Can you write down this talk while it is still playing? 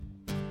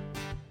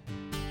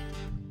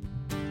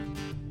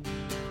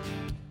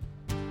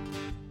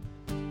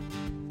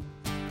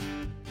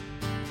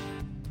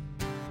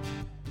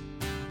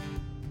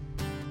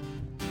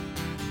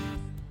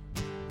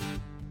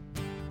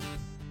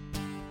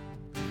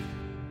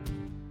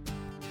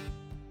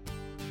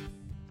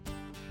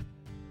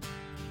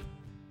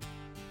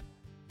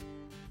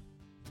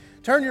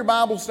Turn your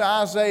Bibles to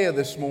Isaiah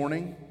this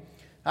morning.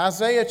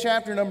 Isaiah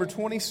chapter number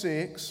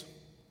 26.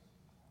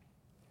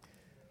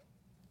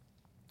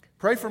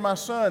 Pray for my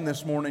son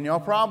this morning.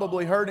 Y'all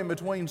probably heard him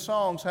between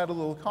songs, had a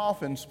little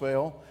coughing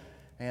spell,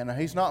 and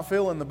he's not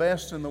feeling the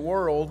best in the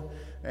world.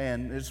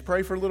 And just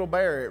pray for little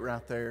Barrett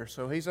right there.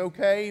 So he's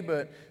okay,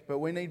 but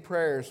we need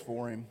prayers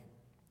for him.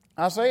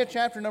 Isaiah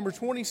chapter number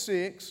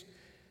 26,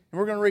 and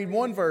we're going to read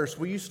one verse.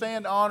 Will you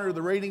stand to honor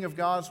the reading of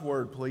God's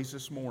Word, please,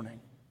 this morning?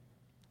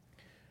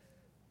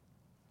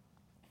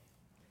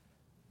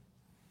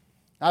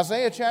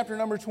 Isaiah chapter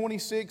number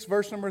 26,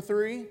 verse number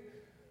 3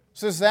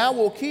 says, Thou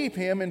wilt keep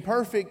him in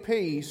perfect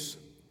peace,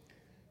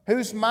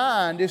 whose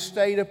mind is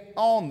stayed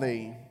upon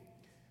thee,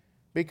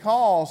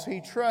 because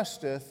he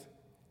trusteth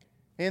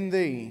in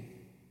thee.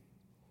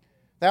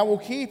 Thou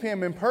wilt keep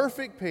him in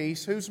perfect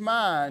peace, whose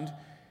mind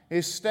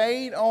is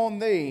stayed on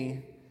thee,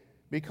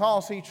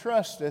 because he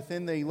trusteth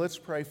in thee. Let's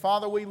pray.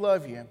 Father, we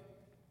love you.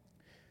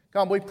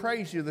 God, we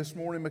praise you this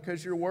morning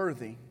because you're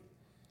worthy.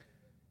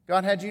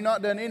 God, had you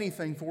not done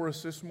anything for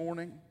us this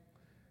morning,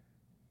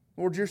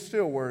 Lord, you're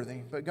still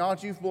worthy. But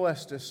God, you've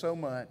blessed us so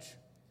much.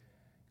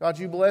 God,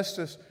 you blessed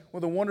us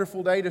with a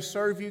wonderful day to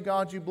serve you.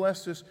 God, you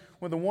blessed us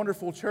with a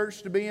wonderful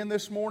church to be in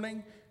this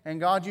morning. And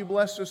God, you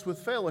blessed us with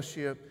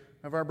fellowship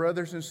of our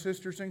brothers and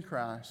sisters in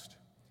Christ.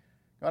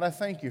 God, I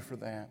thank you for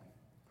that.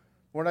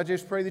 Lord, I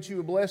just pray that you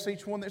would bless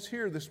each one that's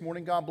here this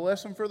morning. God,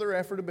 bless them for their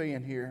effort of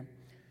being here.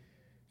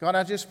 God,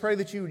 I just pray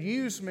that you would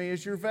use me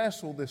as your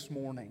vessel this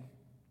morning.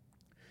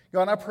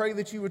 God, I pray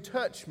that you would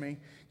touch me.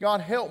 God,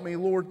 help me,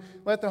 Lord.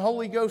 Let the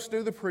Holy Ghost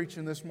do the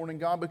preaching this morning,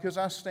 God, because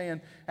I stand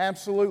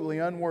absolutely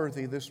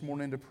unworthy this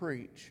morning to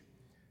preach.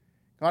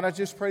 God, I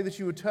just pray that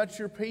you would touch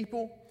your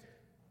people.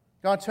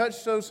 God,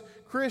 touch those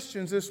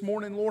Christians this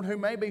morning, Lord, who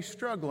may be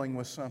struggling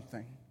with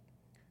something.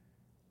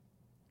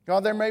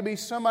 God, there may be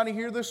somebody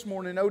here this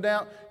morning, no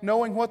doubt,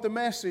 knowing what the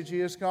message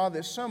is, God,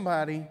 that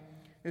somebody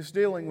is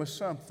dealing with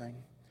something.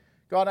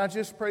 God, I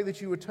just pray that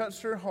you would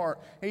touch their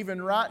heart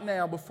even right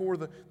now before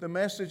the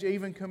message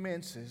even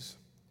commences.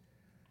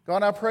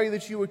 God, I pray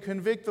that you would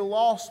convict the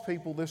lost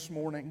people this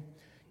morning.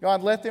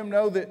 God, let them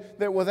know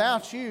that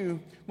without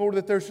you, Lord,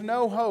 that there's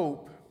no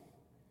hope.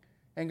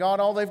 And God,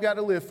 all they've got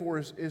to live for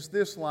is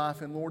this life.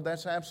 And Lord,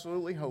 that's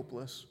absolutely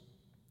hopeless.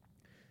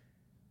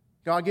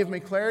 God, give me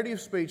clarity of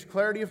speech,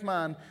 clarity of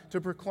mind to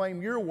proclaim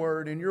your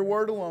word and your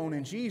word alone.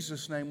 In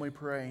Jesus' name we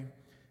pray.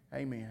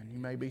 Amen. You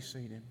may be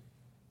seated.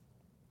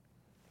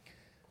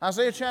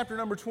 Isaiah chapter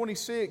number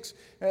 26,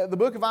 the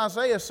book of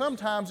Isaiah,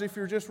 sometimes if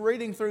you're just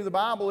reading through the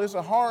Bible, is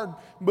a hard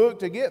book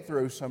to get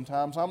through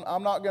sometimes.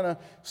 I'm not going to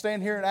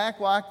stand here and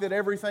act like that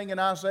everything in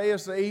Isaiah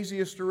is the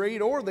easiest to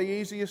read or the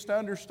easiest to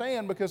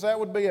understand, because that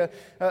would be a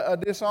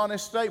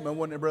dishonest statement,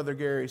 wouldn't it, Brother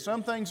Gary?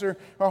 Some things are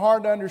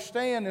hard to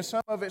understand, and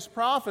some of it's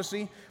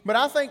prophecy, but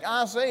I think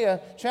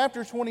Isaiah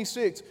chapter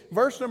 26,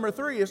 verse number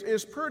 3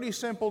 is pretty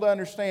simple to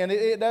understand.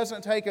 It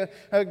doesn't take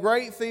a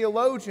great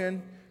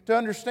theologian to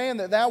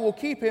understand that thou will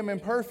keep him in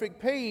perfect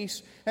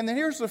peace. And then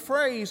here's the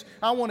phrase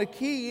I want to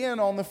key in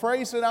on, the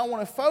phrase that I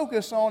want to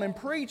focus on and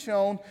preach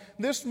on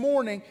this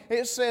morning.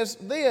 It says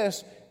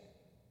this,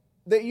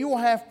 that you will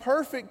have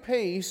perfect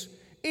peace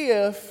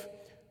if,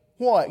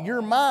 what?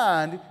 Your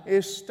mind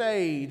is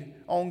stayed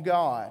on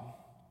God.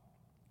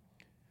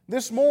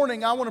 This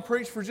morning I want to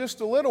preach for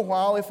just a little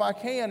while, if I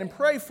can, and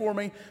pray for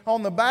me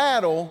on the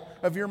battle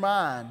of your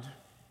mind.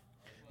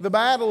 The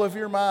battle of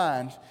your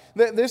mind.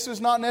 This is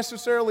not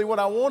necessarily what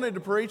I wanted to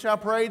preach. I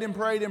prayed and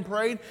prayed and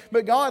prayed,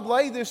 but God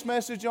laid this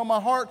message on my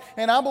heart,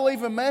 and I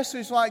believe a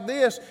message like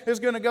this is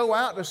going to go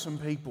out to some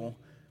people.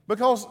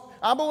 Because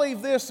I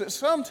believe this, that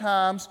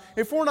sometimes,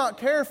 if we're not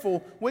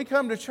careful, we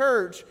come to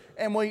church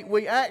and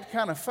we act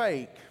kind of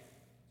fake.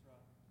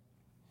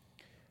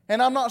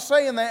 And I'm not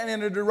saying that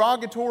in a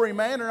derogatory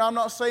manner. I'm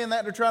not saying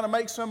that to try to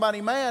make somebody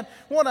mad.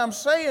 What I'm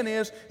saying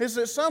is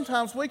that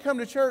sometimes we come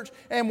to church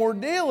and we're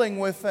dealing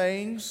with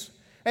things,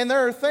 and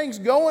there are things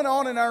going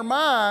on in our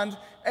mind,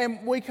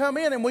 and we come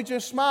in and we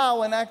just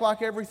smile and act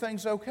like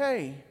everything's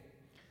okay.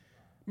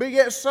 But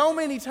yet so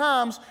many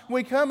times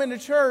we come into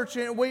church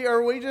and we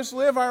just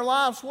live our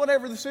lives,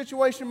 whatever the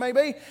situation may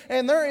be,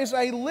 and there is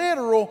a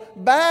literal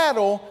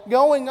battle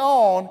going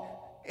on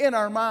in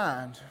our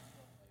mind.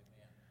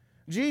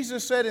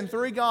 Jesus said in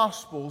 3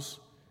 Gospels,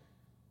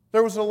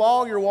 there was a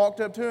lawyer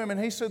walked up to him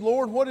and he said,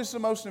 Lord, what is the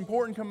most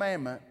important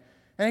commandment?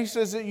 And he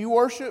says that you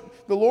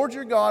worship the Lord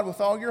your God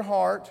with all your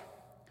heart,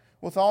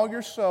 with all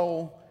your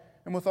soul,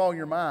 and with all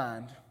your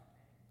mind.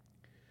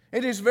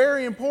 It is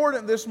very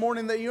important this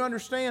morning that you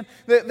understand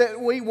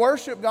that we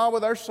worship God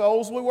with our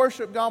souls, we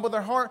worship God with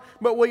our heart,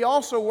 but we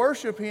also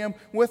worship Him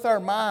with our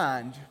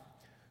mind.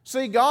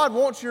 See, God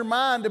wants your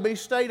mind to be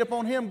stayed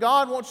upon Him.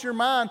 God wants your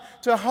mind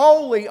to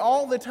wholly,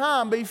 all the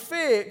time, be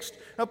fixed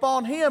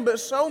upon Him, but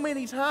so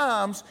many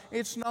times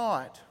it's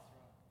not.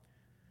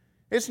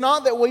 It's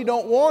not that we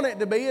don't want it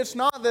to be. It's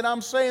not that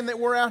I'm saying that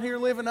we're out here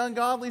living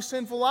ungodly,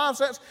 sinful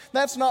lives.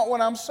 That's not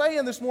what I'm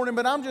saying this morning,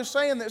 but I'm just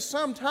saying that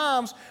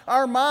sometimes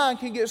our mind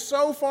can get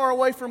so far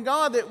away from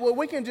God that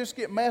we can just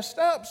get messed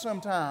up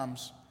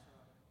sometimes.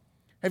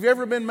 Have you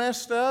ever been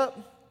messed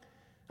up?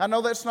 I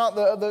know that's not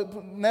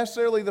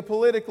necessarily the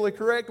politically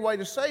correct way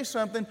to say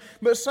something,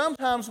 but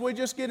sometimes we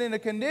just get in a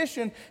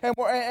condition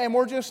and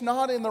we're just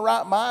not in the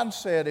right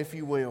mindset, if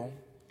you will.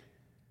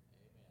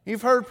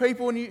 You've heard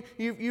people, and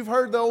you've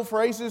heard the old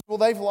phrases, well,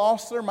 they've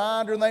lost their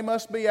mind, or they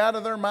must be out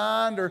of their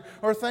mind,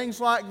 or things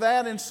like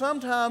that. And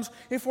sometimes,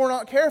 if we're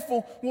not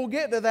careful, we'll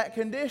get to that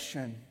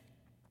condition.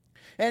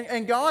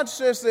 And God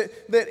says that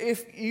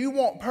if you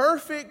want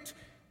perfect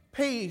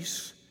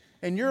peace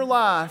in your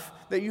life,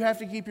 that you have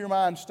to keep your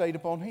mind stayed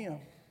upon Him.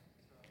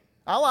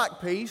 I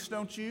like peace,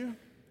 don't you?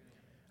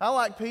 I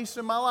like peace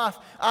in my life.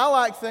 I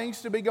like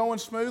things to be going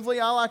smoothly.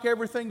 I like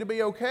everything to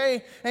be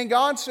okay. And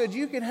God said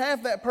you can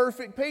have that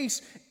perfect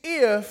peace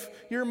if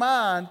your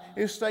mind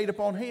is stayed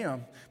upon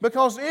Him.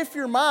 Because if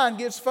your mind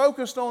gets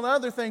focused on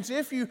other things,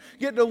 if you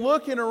get to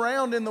looking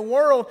around in the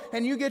world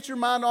and you get your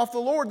mind off the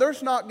Lord,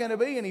 there's not going to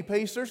be any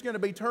peace. There's going to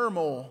be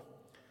turmoil.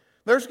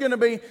 There's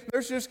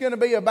just going to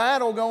be a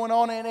battle going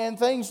on, and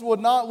things would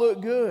not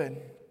look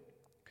good.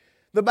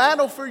 The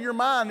battle for your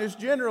mind is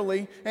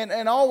generally,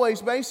 and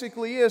always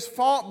basically is,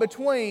 fought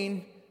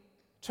between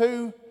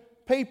two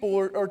people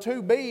or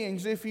two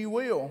beings, if you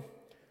will.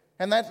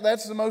 And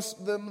that's the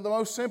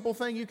most simple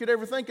thing you could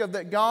ever think of,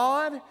 that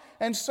God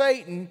and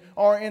Satan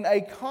are in a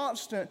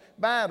constant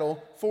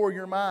battle for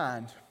your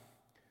mind.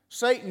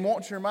 Satan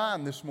wants your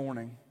mind this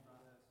morning.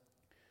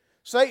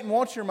 Satan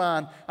wants your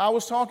mind. I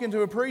was talking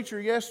to a preacher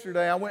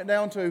yesterday. I went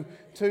down to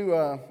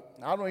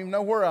I don't even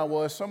know where I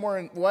was,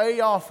 somewhere way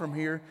off from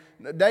here,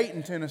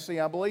 Dayton, Tennessee,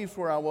 I believe is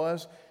where I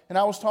was. And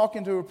I was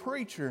talking to a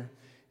preacher,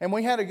 and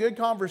we had a good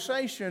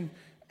conversation,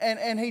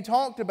 and he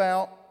talked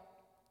about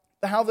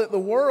how that the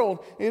world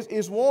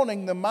is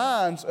wanting the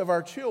minds of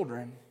our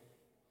children.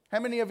 How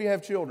many of you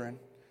have children?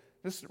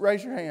 Just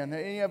raise your hand.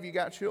 Any of you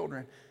got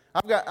children?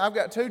 I've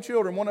got two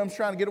children. One of them's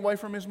trying to get away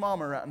from his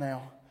mama right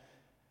now.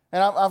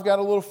 And I've got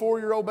a little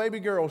 4-year-old baby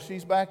girl.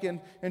 She's back in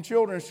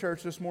children's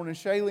church this morning,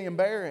 Shaylee and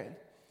Barrett.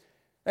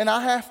 And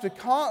I have to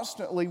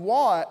constantly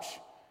watch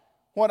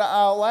what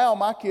I allow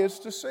my kids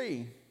to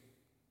see.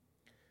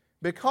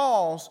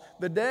 Because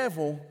the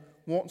devil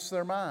wants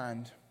their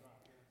mind.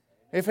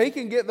 If he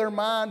can get their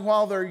mind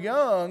while they're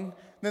young,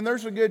 then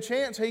there's a good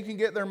chance he can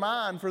get their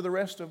mind for the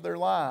rest of their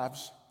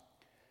lives.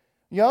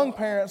 Young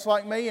parents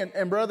like me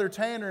and Brother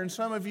Tanner and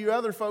some of you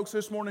other folks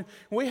this morning,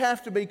 we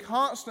have to be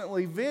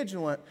constantly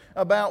vigilant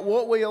about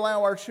what we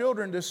allow our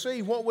children to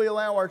see, what we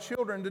allow our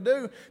children to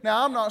do.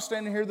 Now, I'm not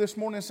standing here this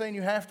morning saying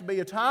you have to be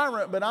a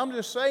tyrant, but I'm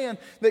just saying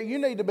that you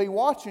need to be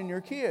watching your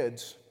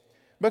kids.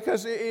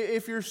 Because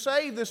if you're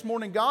saved this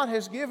morning, God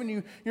has given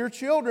you your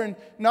children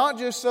not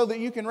just so that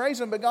you can raise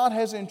them, but God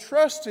has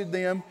entrusted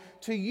them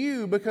to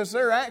you because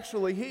they're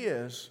actually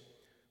His.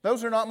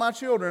 Those are not my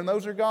children,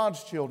 those are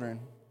God's children.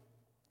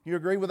 You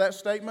agree with that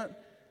statement?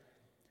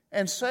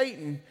 And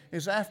Satan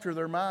is after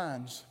their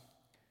minds.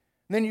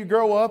 Then you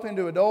grow up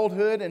into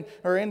adulthood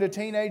or into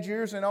teenage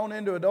years and on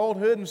into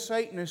adulthood, and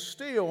Satan is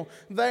still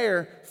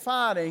there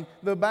fighting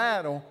the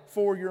battle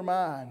for your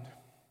mind.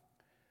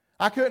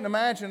 I couldn't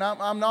imagine,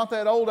 I'm not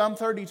that old, I'm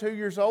 32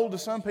 years old. To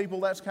some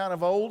people that's kind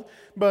of old,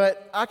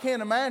 but I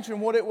can't imagine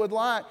what it would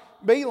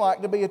be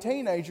like to be a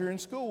teenager in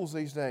schools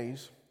these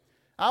days.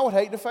 I would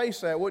hate to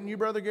face that, wouldn't you,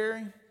 Brother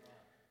Gary?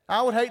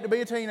 I would hate to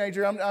be a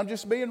teenager. I'm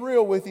just being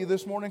real with you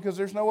this morning because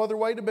there's no other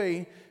way to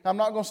be. I'm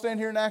not going to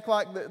stand here and act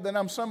like that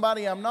I'm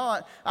somebody I'm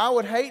not. I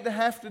would hate to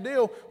have to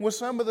deal with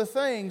some of the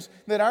things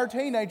that our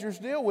teenagers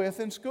deal with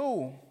in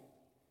school.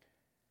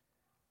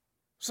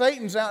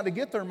 Satan's out to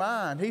get their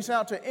mind. He's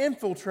out to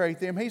infiltrate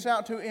them. He's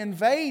out to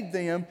invade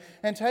them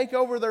and take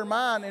over their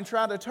mind and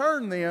try to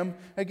turn them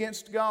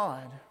against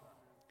God.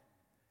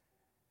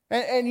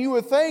 And you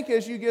would think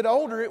as you get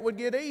older it would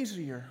get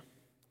easier.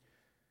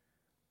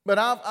 But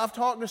I've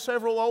talked to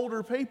several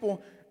older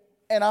people,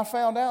 and I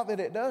found out that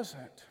it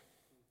doesn't.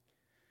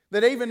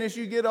 That even as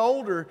you get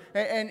older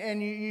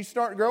and you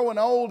start growing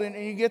old and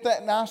you get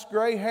that nice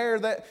gray hair,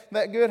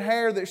 that good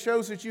hair that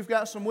shows that you've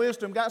got some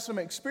wisdom, got some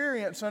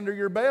experience under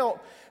your belt,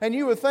 and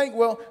you would think,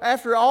 well,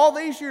 after all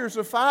these years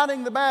of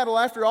fighting the battle,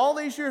 after all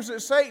these years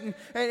at Satan,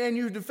 and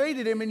you've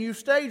defeated him and you've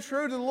stayed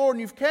true to the Lord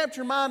and you've kept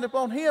your mind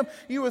upon Him,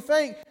 you would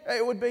think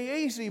it would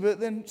be easy, but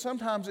then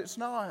sometimes it's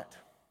not.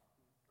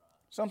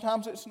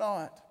 Sometimes it's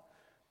not.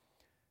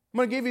 I'm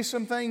going to give you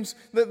some things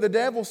that the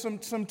devil, some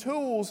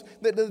tools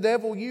that the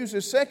devil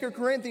uses. 2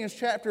 Corinthians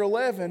chapter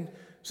 11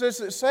 says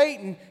that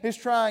Satan is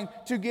trying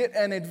to get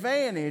an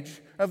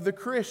advantage of the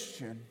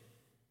Christian.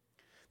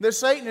 That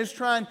Satan is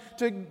trying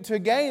to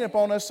gain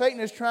upon us. Satan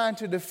is trying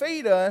to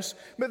defeat us.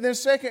 But then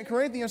 2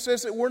 Corinthians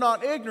says that we're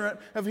not ignorant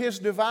of his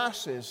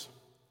devices.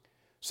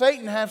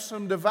 Satan has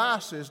some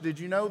devices. Did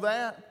you know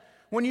that?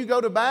 When you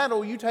go to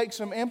battle, you take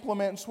some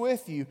implements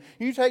with you.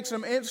 You take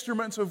some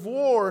instruments of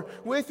war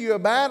with you. A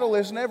battle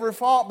is never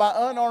fought by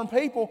unarmed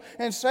people,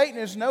 and Satan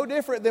is no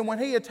different than when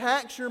he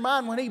attacks your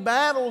mind. When he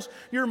battles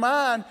your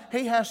mind,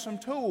 he has some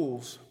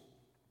tools.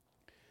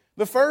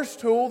 The first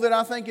tool that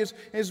I think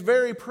is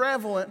very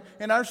prevalent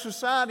in our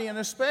society, and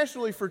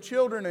especially for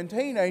children and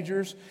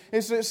teenagers,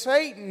 is that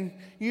Satan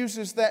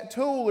uses that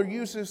tool or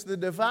uses the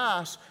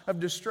device of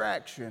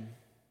distraction.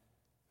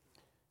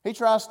 He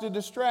tries to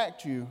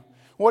distract you.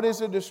 What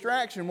is a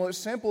distraction? Well, it's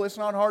simple. It's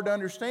not hard to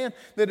understand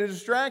that a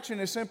distraction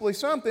is simply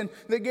something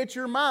that gets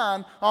your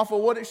mind off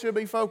of what it should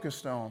be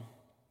focused on.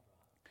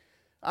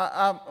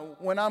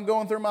 When I'm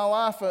going through my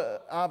life,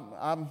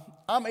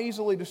 I'm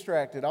easily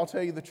distracted. I'll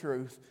tell you the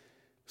truth.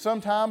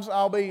 Sometimes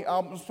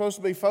I'm supposed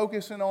to be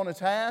focusing on a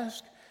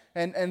task,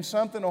 and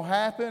something will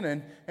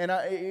happen, and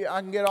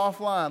I can get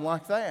offline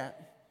like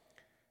that.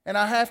 And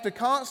I have to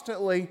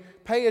constantly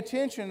pay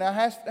attention. I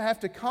have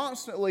to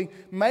constantly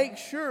make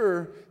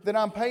sure that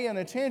I'm paying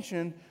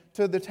attention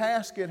to the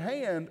task at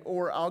hand,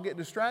 or I'll get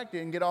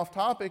distracted and get off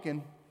topic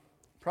and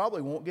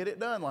probably won't get it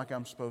done like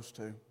I'm supposed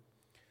to.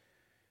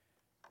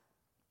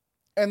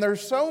 And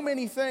there's so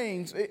many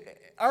things.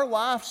 Our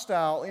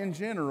lifestyle in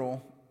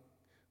general,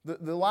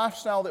 the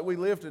lifestyle that we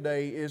live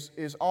today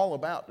is all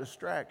about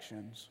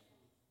distractions.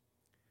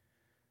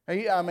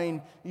 I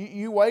mean,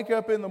 you wake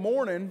up in the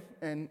morning,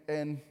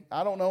 and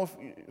I don't know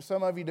if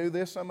some of you do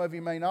this, some of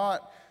you may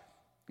not,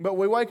 but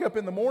we wake up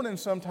in the morning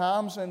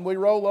sometimes and we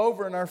roll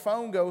over and our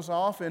phone goes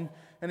off, and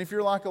if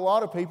you're like a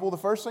lot of people, the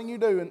first thing you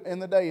do in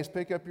the day is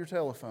pick up your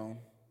telephone.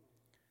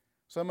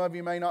 Some of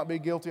you may not be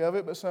guilty of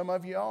it, but some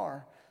of you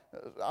are.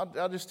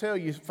 I'll just tell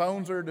you,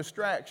 phones are a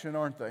distraction,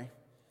 aren't they?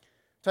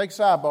 Take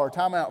sidebar,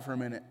 time out for a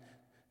minute.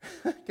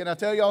 Can I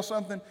tell y'all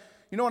something?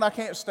 You know what I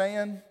can't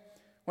stand?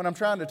 When I'm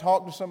trying to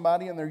talk to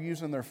somebody and they're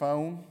using their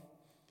phone.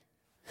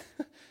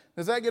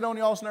 Does that get on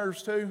y'all's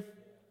nerves too?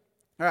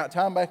 All right,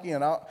 time back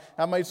in.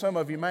 I made some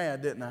of you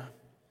mad, didn't I?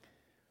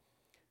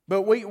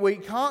 But we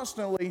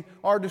constantly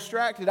are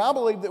distracted. I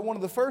believe that one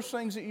of the first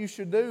things that you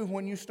should do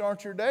when you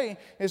start your day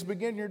is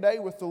begin your day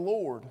with the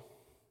Lord.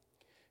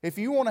 If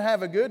you want to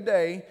have a good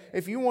day,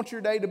 if you want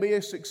your day to be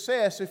a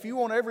success, if you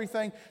want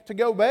everything to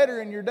go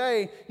better in your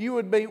day, you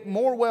would be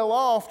more well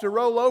off to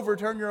roll over,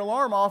 turn your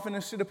alarm off, and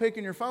instead of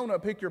picking your phone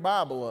up, pick your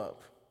Bible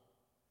up.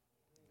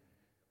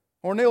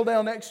 Or kneel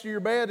down next to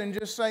your bed and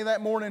just say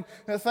that morning,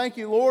 thank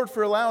you, Lord,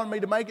 for allowing me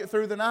to make it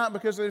through the night,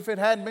 because if it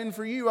hadn't been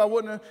for you, I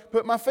wouldn't have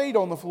put my feet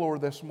on the floor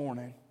this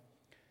morning.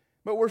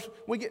 But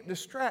we get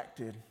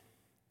distracted.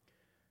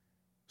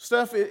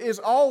 Stuff is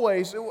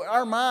always,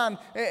 our mind,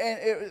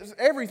 and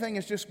everything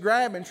is just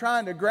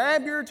trying to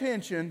grab your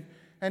attention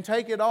and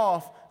take it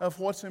off of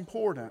what's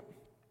important.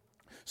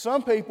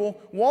 Some people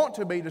want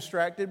to be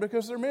distracted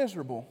because they're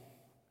miserable.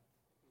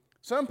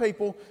 Some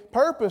people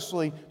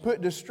purposely put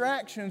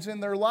distractions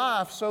in their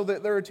life so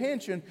that their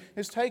attention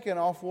is taken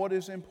off what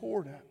is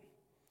important.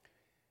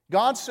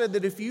 God said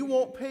that if you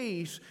want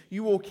peace,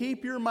 you will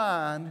keep your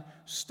mind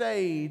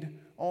stayed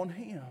on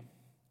Him.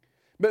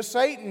 But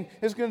Satan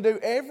is going to do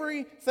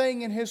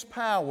everything in his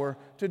power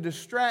to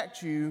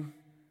distract you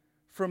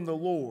from the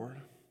Lord.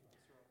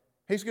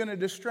 He's going to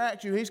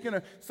distract you. He's going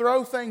to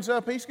throw things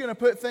up. He's going to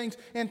put things,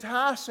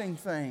 enticing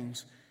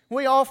things.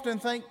 We often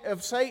think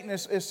of Satan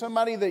as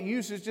somebody that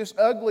uses just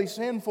ugly,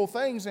 sinful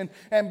things and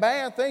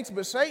bad things,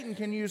 but Satan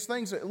can use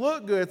things that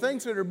look good,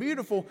 things that are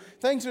beautiful,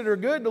 things that are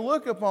good to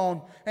look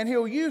upon, and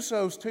he'll use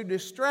those to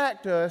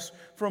distract us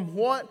from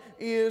what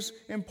is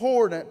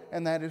important,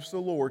 and that is the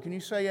Lord. Can you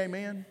say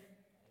amen?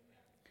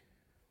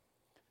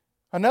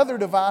 Another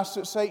device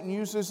that Satan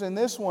uses, and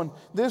this one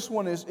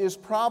is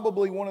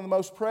probably one of the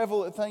most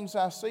prevalent things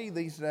I see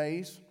these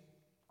days,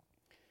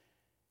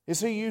 is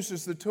he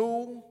uses the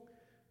tool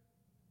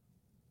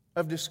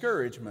of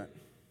discouragement.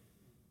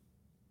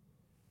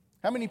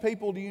 How many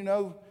people do you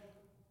know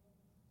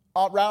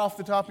right off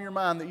the top of your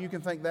mind that you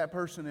can think that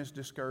person is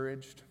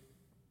discouraged?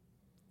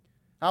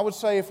 I would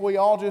say if we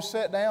all just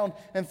sat down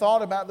and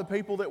thought about the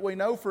people that we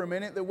know for a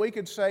minute, that we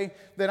could say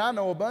that I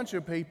know a bunch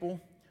of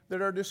people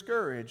that are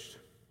discouraged.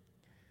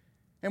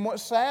 And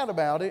what's sad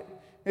about it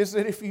is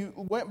that if you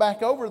went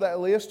back over that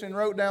list and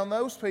wrote down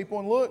those people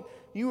and looked,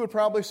 you would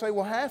probably say,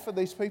 well, half of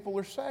these people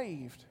are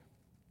saved.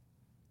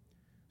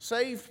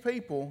 Saved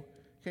people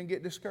can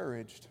get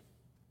discouraged.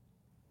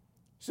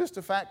 It's just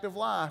a fact of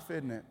life,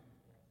 isn't it?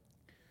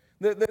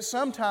 That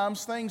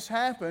sometimes things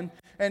happen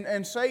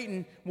and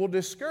Satan will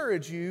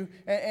discourage you,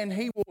 and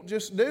he will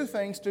just do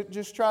things to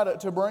just try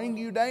to bring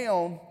you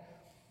down.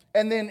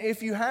 And then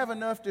if you have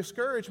enough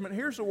discouragement,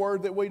 here's a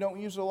word that we don't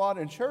use a lot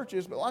in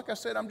churches, but like I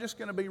said, I'm just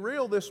going to be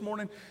real this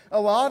morning. A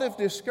lot of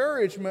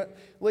discouragement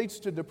leads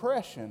to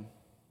depression.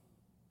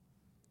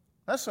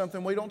 That's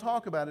something we don't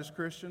talk about as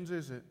Christians,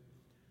 is it?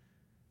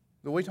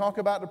 Do we talk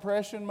about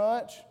depression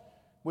much?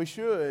 We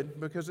should,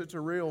 because it's a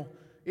real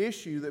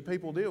issue that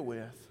people deal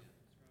with.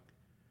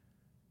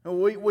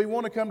 We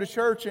want to come to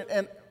church,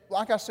 and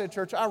like I said,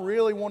 church, I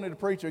really wanted to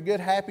preach a good,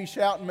 happy,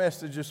 shouting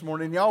message this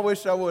morning. Y'all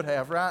wish I would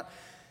have, right?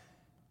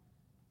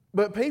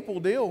 But people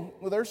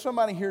there's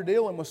somebody here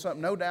dealing with something,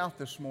 no doubt,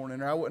 this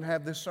morning, or I wouldn't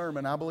have this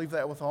sermon. I believe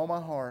that with all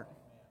my heart.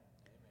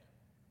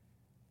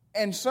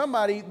 And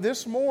somebody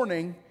this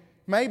morning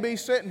may be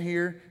sitting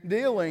here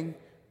dealing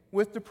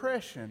with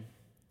depression.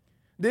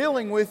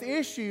 dealing with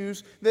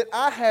issues that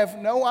I have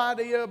no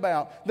idea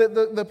about, that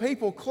the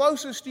people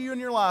closest to you in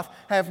your life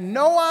have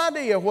no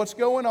idea what's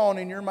going on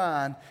in your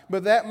mind,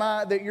 but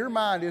that your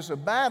mind is a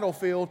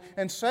battlefield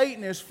and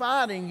Satan is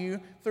fighting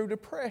you through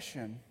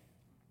depression.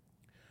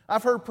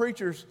 I've heard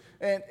preachers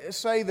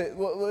say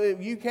that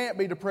you can't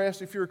be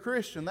depressed if you're a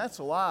Christian. That's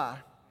a lie.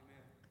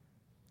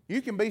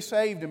 You can be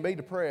saved and be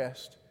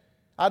depressed.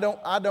 I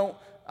don't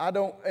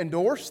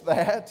endorse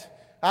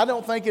that. I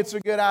don't think it's a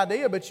good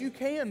idea, but you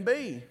can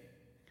be.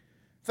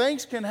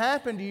 Things can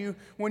happen to you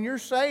when you're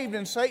saved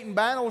and Satan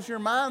battles your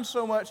mind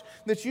so much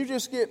that you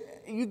get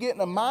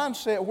in a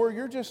mindset where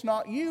you're just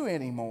not you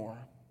anymore.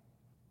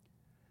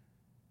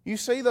 You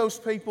see those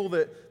people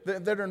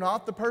that are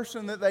not the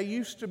person that they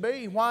used to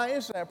be. Why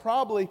is that?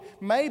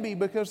 Maybe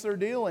because they're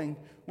dealing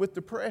with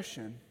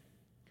depression.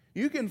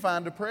 You can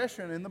find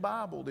depression in the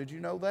Bible. Did you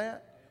know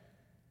that?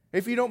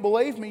 If you don't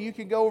believe me, you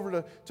can go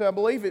over to I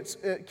believe it's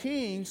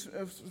Kings,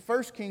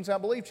 1 Kings, I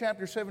believe,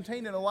 chapter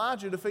 17, and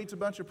Elijah defeats a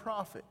bunch of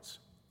prophets.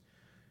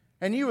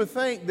 And you would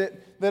think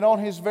that on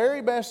his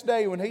very best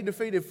day, when he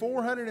defeated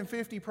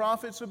 450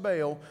 prophets of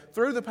Baal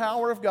through the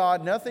power of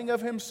God, nothing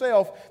of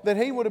himself, that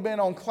he would have been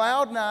on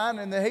cloud nine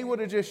and that he would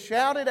have just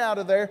shouted out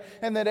of there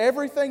and that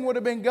everything would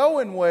have been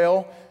going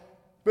well.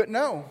 But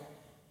no,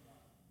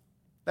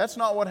 that's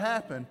not what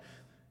happened.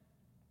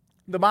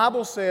 The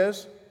Bible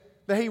says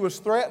that he was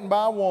threatened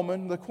by a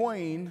woman, the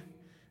queen,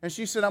 and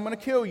she said, "I'm going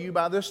to kill you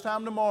by this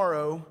time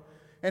tomorrow."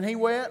 And he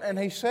went and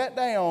he sat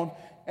down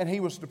and he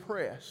was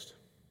depressed.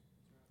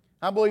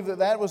 I believe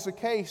that was a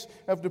case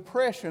of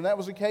depression. That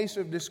was a case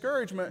of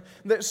discouragement.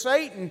 That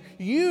Satan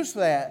used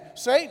that.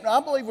 Satan, I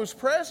believe, was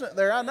present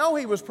there. I know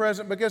he was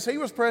present because he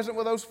was present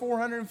with those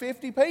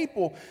 450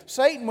 people.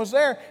 Satan was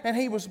there and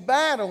he was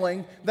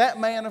battling that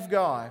man of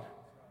God.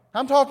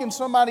 I'm talking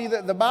somebody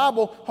that the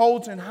Bible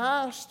holds in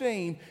high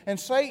esteem, and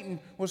Satan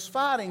was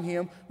fighting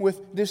him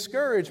with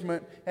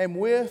discouragement and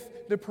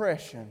with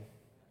depression.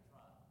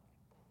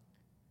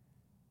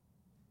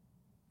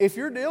 If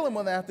you're dealing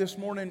with that this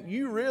morning,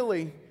 you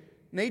really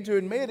need to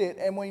admit it,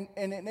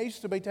 and it needs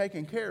to be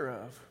taken care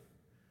of.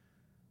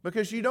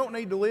 Because you don't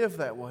need to live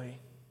that way.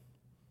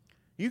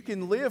 You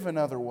can live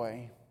another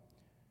way.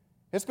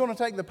 It's going to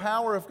take the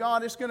power of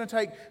God. It's going to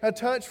take a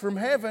touch from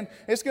heaven.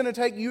 It's going to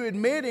take you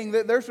admitting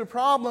that there's a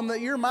problem,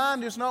 that your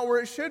mind is not where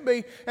it should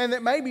be, and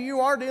that maybe you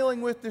are dealing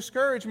with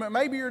discouragement.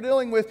 Maybe you're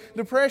dealing with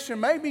depression.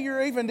 Maybe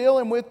you're even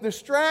dealing with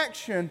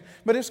distraction.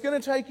 But it's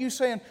going to take you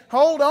saying,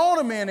 "Hold on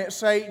a minute,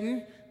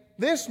 Satan.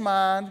 This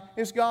mind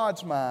is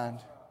God's mind.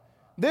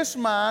 This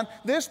mind,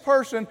 this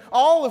person,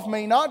 all of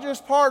me, not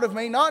just part of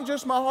me, not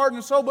just my heart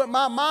and soul, but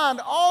my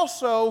mind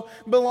also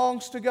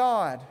belongs to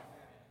God."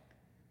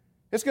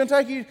 It's going to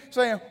take you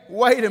saying,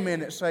 "Wait a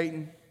minute,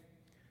 Satan.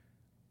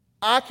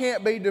 I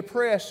can't be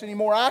depressed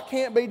anymore. I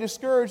can't be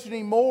discouraged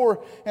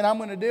anymore, and I'm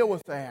going to deal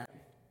with that."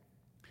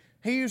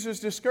 He uses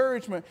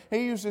discouragement.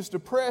 He uses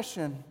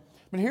depression.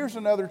 But here's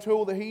another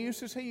tool that he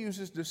uses. He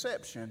uses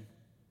deception.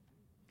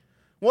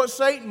 What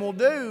Satan will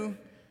do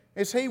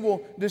is he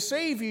will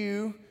deceive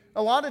you.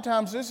 A lot of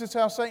times this is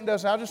how Satan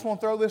does it. I just want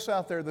to throw this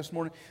out there this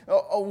morning.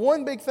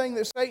 One big thing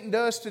that Satan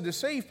does to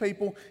deceive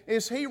people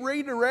is he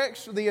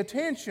redirects the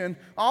attention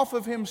off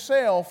of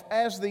himself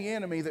as the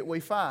enemy that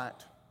we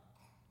fight.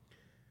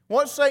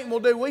 What Satan will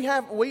do,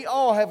 we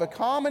all have a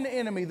common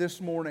enemy this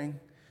morning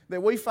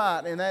that we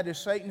fight, and that is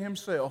Satan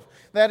himself.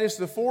 That is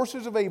the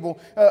forces of evil.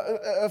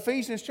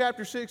 Ephesians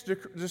chapter 6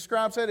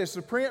 describes that as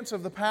the prince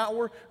of the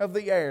power of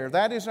the air.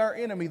 That is our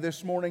enemy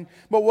this morning.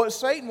 But what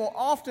Satan will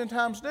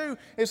oftentimes do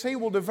is he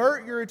will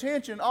divert your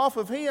attention off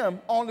of him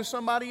onto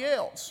somebody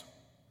else.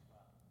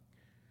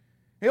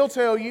 He'll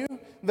tell you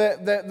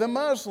that the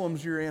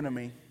Muslims are your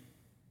enemy.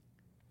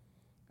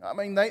 I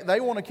mean,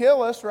 they want to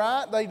kill us,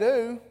 right? They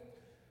do.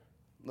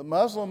 The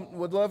Muslim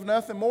would love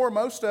nothing more.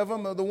 Most of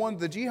them,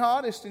 the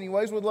jihadists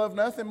anyways, would love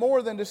nothing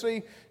more than to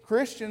see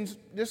Christians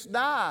just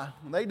die.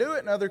 They do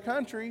it in other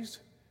countries.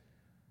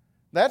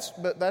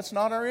 But that's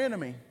not our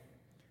enemy.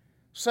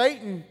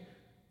 Satan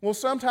will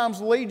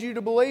sometimes lead you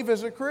to believe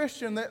as a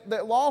Christian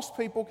that lost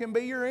people can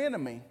be your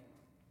enemy.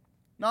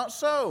 Not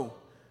so.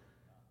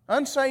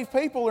 Unsaved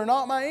people are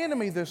not my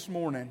enemy this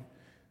morning.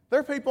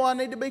 They're people I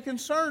need to be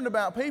concerned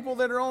about. People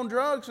that are on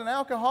drugs and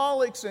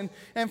alcoholics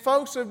and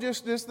folks that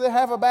that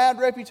have a bad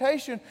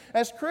reputation.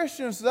 As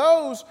Christians,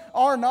 those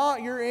are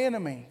not your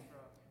enemy.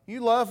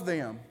 You love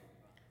them.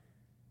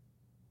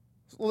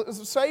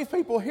 Saved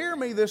people, hear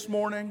me this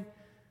morning,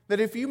 that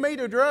if you meet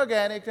a drug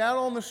addict out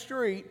on the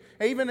street,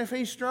 even if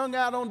he's strung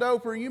out on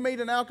dope, or you meet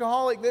an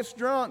alcoholic that's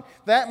drunk,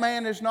 that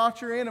man is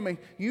not your enemy.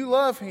 You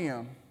love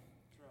him.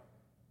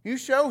 You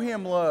show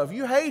him love.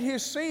 You hate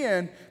his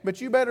sin,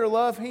 but you better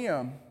love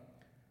him.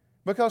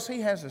 Because he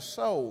has a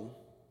soul.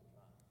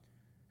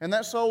 And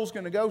that soul's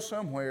going to go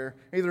somewhere,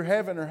 either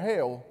heaven or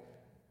hell.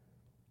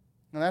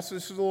 And this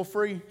is a little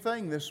free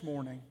thing this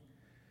morning.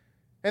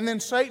 And then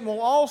Satan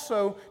will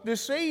also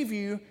deceive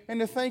you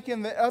into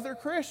thinking that other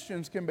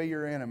Christians can be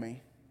your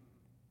enemy.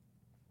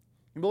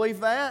 You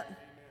believe that?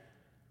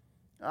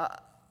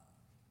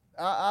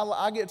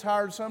 I get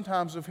tired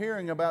sometimes of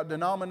hearing about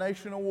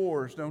denominational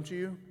wars, don't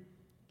you?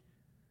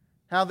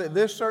 How that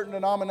this certain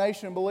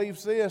denomination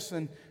believes this,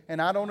 and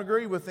I don't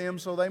agree with them,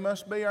 so they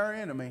must be our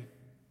enemy.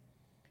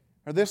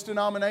 Or this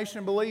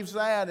denomination believes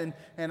that,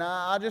 and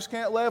I just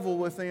can't level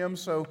with them,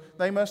 so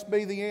they must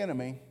be the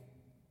enemy.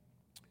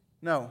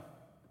 No.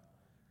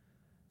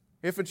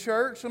 If a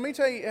church, let me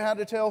tell you how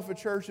to tell if a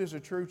church is a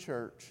true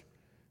church.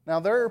 Now,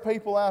 there are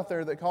people out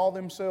there that call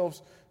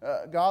themselves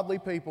godly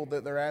people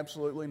that they're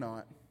absolutely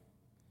not.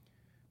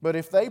 But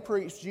if they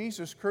preach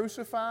Jesus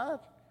crucified,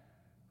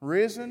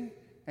 risen,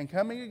 and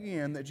coming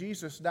again, that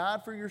Jesus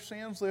died for your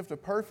sins, lived a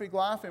perfect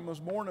life, and was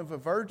born of a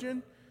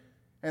virgin,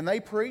 and they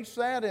preach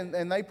that,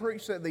 and they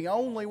preach that the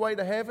only way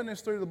to heaven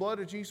is through the blood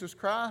of Jesus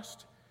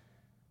Christ,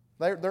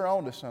 they're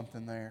on to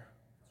something there.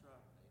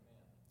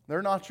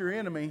 They're not your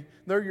enemy.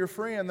 They're your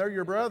friend. They're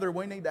your brother.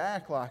 We need to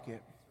act like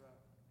it.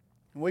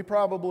 We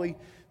probably,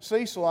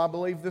 Cecil, I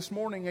believe this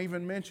morning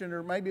even mentioned,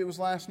 or maybe it was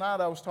last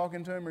night I was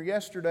talking to him, or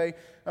yesterday,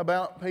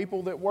 about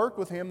people that work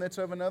with him that's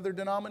of another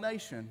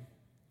denomination.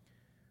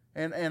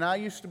 And I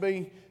used to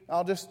be,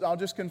 I'll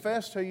just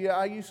confess to you,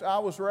 I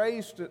was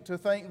raised to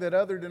think that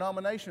other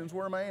denominations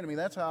were my enemy.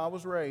 That's how I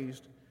was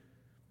raised.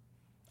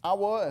 I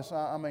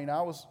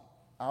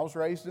was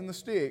raised in the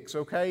sticks,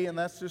 okay, and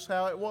that's just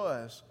how it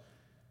was.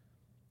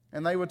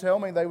 And they would tell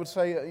me, they would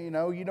say,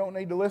 you don't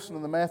need to listen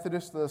to the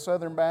Methodist, the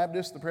Southern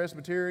Baptist, the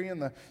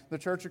Presbyterian, the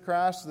Church of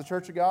Christ, the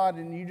Church of God,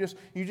 and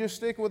you just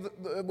stick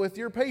with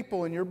your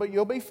people, and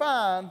you'll be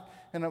fine.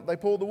 And they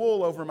pulled the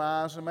wool over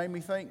my eyes and made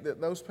me think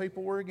that those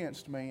people were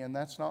against me, and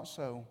that's not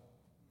so.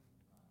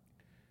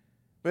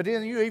 But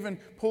then you even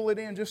pull it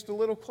in just a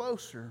little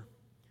closer.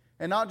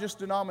 And not just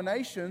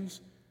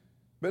denominations,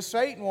 but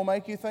Satan will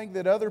make you think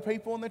that other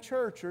people in the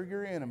church are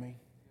your enemy.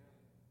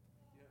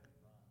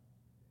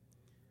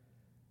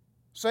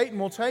 Satan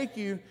will take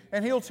you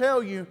and he'll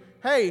tell you,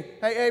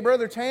 hey,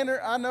 Brother Tanner,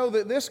 I know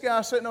that this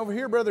guy sitting over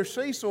here, Brother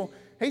Cecil,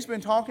 he's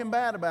been talking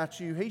bad about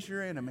you. He's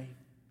your enemy.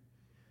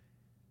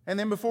 And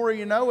then before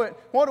you know it,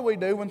 what do we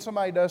do when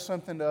somebody does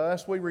something to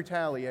us? We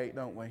retaliate,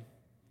 don't we?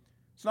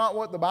 It's not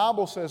what the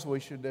Bible says we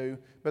should do,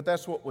 but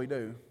that's what we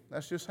do.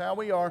 That's just how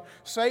we are.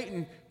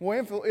 Satan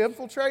will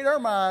infiltrate our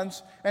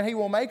minds, and he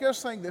will make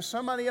us think that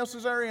somebody else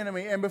is our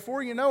enemy. And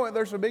before you know it,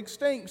 there's a big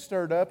stink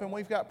stirred up, and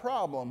we've got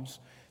problems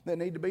that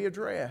need to be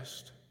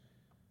addressed.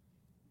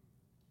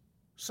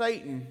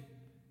 Satan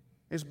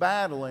is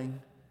battling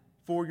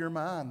for your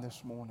mind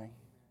this morning.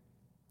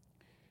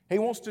 He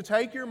wants to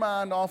take your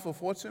mind off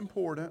of what's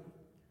important.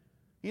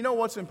 You know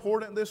what's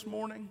important this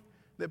morning?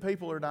 That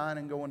people are dying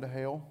and going to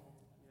hell.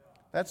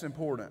 That's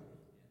important.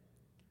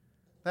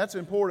 That's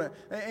important.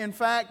 In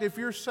fact, if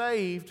you're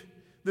saved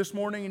this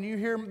morning and you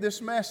hear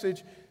this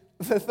message,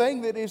 the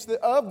thing that is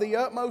of the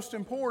utmost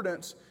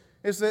importance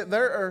is that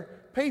there are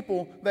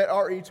people that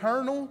are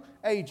eternal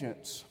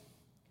agents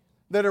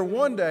that are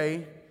one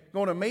day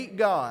going to meet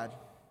God.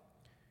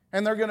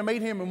 And they're going to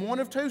meet Him in one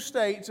of two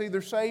states,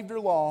 either saved or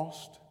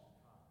lost.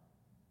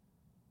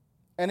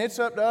 And it's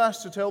up to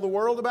us to tell the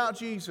world about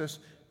Jesus.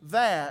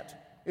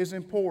 That is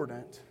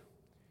important.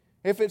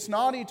 If it's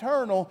not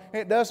eternal,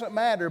 it doesn't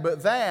matter.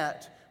 But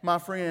that, my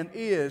friend,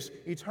 is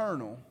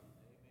eternal.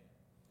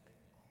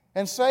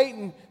 And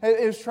Satan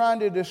is trying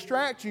to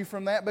distract you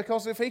from that,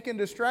 because if he can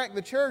distract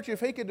the church, if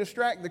he can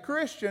distract the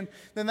Christian,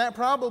 then that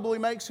probably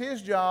makes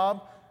his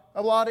job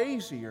a lot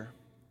easier.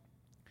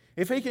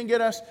 If he can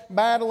get us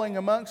battling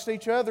amongst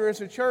each other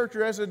as a church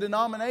or as a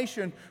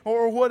denomination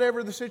or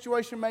whatever the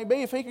situation may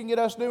be, if he can get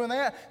us doing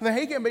that, then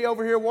he can be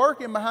over here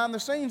working behind the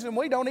scenes and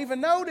we don't even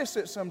notice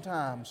it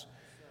sometimes.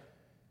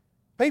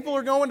 People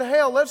are going to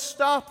hell. Let's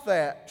stop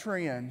that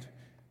trend.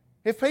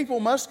 If people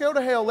must go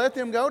to hell, let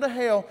them go to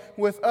hell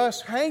with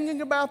us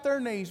hanging about their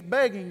knees,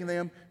 begging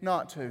them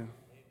not to.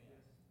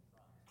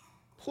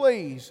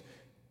 Please,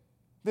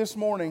 this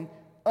morning,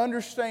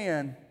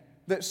 understand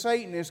that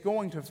Satan is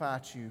going to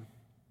fight you.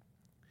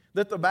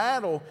 That the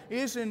battle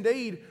is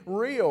indeed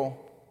real.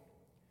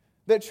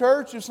 That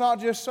church is not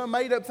just some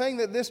made-up thing.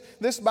 That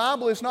this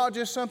Bible is not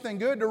just something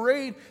good to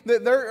read.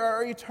 That there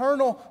are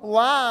eternal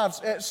lives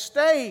at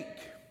stake.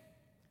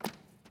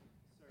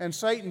 And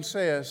Satan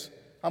says,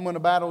 I'm going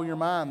to battle your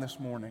mind this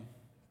morning.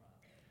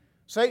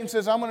 Satan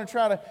says, I'm going to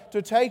try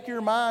to take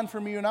your mind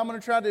from you, and I'm going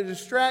to try to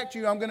distract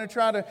you. I'm going to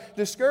try to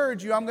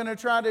discourage you. I'm going to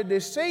try to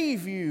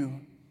deceive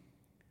you.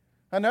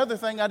 Another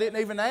thing I didn't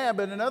even add,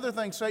 but another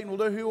thing Satan will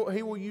do,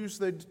 he will use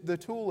the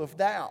tool of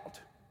doubt.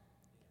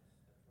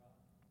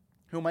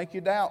 He'll make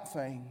you doubt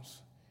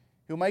things.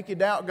 He'll make you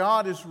doubt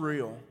God is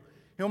real.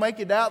 He'll make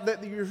you doubt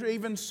that you're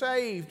even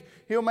saved.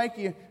 He'll make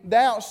you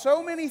doubt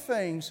so many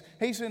things.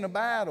 He's in a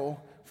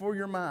battle for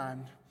your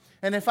mind.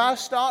 And if I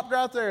stopped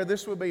right there,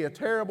 this would be a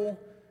terrible,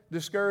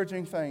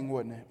 discouraging thing,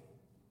 wouldn't it?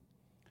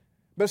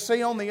 But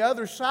see, on the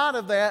other side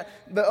of that,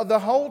 the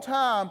whole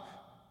time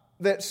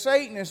that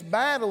Satan is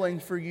battling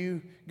for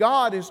you,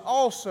 God is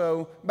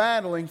also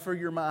battling for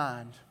your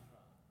mind.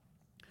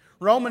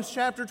 Romans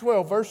chapter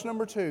 12, verse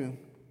number 2.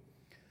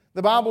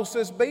 The Bible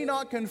says, be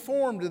not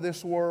conformed to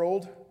this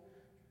world,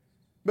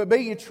 But be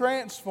ye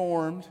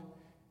transformed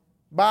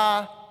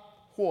by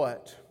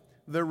what?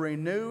 The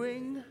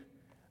renewing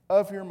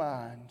of your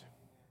mind.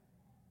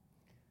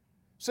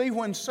 See,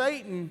 when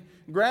Satan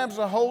grabs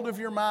a hold of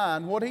your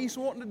mind, what he's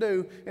wanting to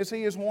do is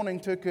he is wanting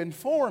to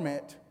conform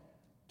it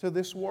to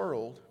this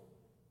world.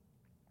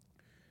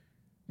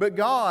 But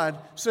God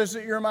says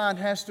that your mind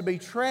has to be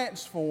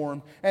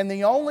transformed, and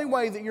the only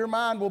way that your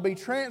mind will be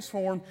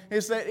transformed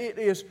is that it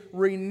is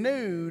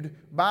renewed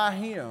by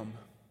Him.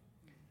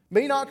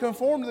 Be not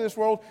conformed to this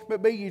world,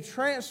 but be ye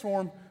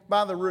transformed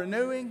by the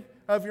renewing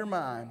of your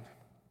mind,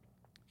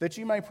 that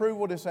you may prove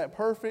what is that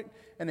perfect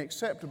and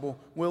acceptable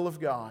will of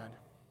God.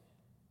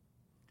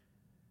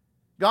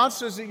 God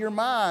says that your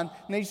mind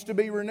needs to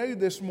be renewed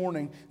this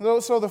morning.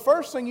 So the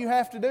first thing you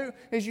have to do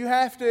is you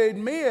have to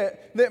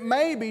admit that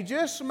maybe,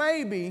 just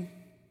maybe,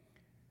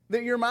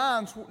 that your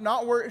mind's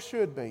not where it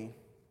should be.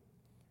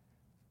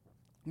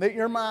 That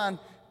your mind...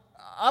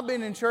 I've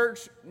been in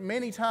church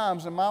many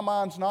times and my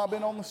mind's not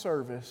been on the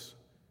service.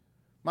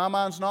 My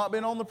mind's not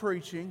been on the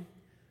preaching.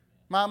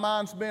 My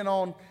mind's been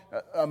on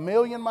a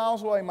million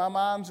miles away. My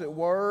mind's at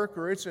work,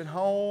 or it's at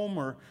home,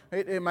 or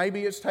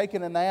maybe it's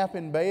taking a nap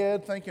in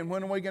bed thinking,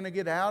 when are we going to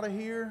get out of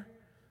here?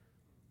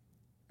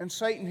 And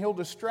Satan, he'll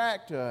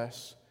distract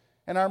us.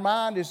 And our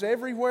mind is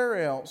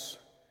everywhere else.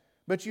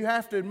 But you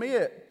have to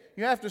admit,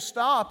 you have to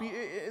stop.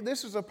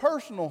 This is a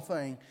personal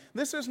thing.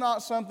 This is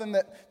not something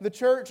that the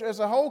church as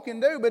a whole can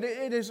do, but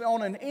it is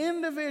on an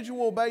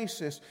individual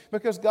basis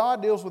because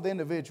God deals with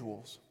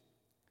individuals.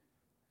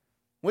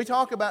 We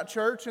talk about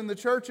church, and the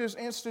church is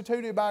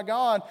instituted by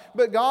God,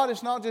 but God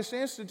is not just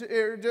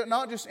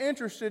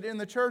interested in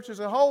the church as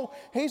a whole.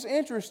 He's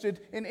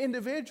interested in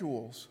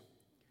individuals.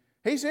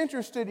 He's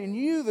interested in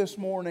you this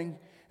morning,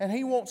 and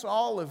He wants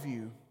all of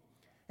you,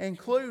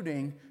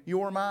 including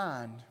your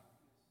mind.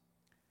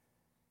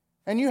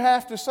 And you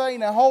have to say,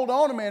 now hold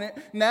on a minute,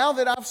 now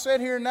that I've said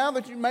here, now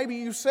that maybe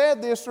you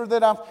said this, or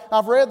that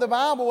I've read the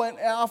Bible and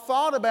I've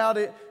thought about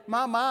it,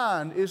 my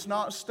mind is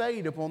not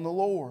stayed upon the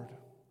Lord.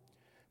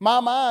 My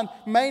mind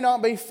may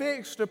not be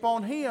fixed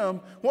upon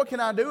Him. What can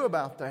I do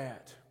about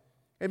that?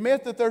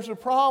 Admit that there's a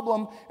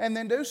problem and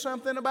then do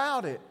something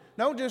about it.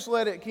 Don't just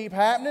let it keep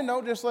happening.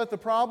 Don't just let the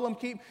problem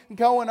keep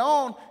going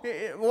on.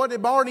 What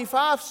did Barney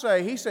Fife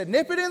say? He said,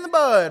 nip it in the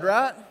bud,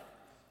 right?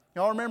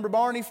 Y'all remember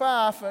Barney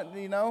Fife?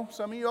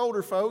 Some of you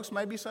older folks,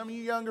 maybe some of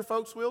you younger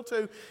folks will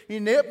too. You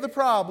nip the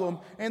problem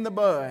in the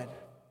bud.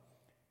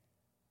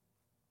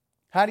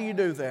 How do you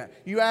do that?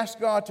 You ask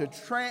God to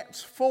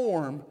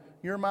transform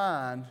your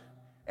mind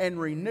and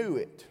renew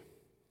it.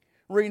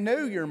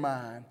 Renew your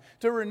mind.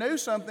 To renew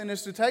something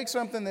is to take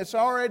something that's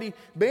already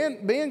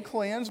been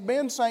cleansed,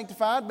 been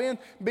sanctified,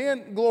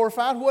 been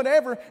glorified,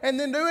 whatever, and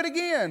then do it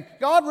again.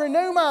 God,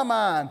 renew my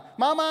mind.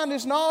 My mind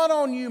is not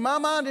on you. My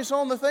mind is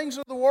on the things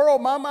of the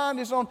world. My mind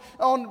is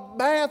on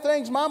bad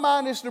things. My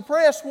mind is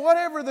depressed.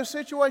 Whatever the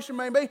situation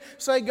may be,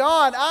 say,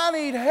 God, I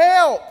need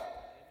help.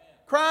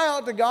 Cry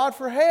out to God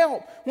for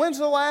help. When's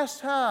the last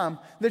time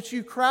that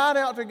you cried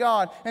out to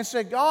God and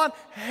said, God,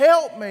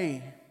 help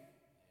me?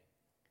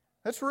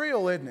 That's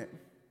real, isn't it?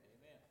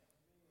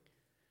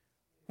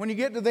 When you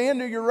get to the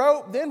end of your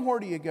rope, then where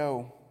do you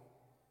go?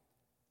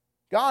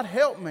 God,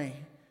 help me.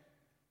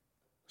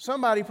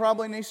 Somebody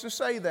probably needs to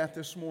say that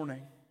this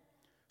morning.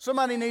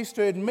 Somebody needs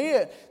to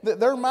admit that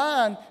their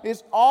mind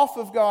is off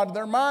of God.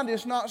 Their mind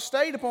is not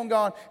stayed upon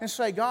God, and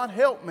say, God,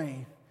 help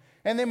me.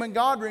 And then when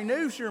God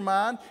renews your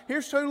mind,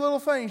 here's two little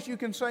things you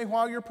can say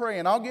while you're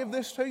praying. I'll give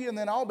this to you and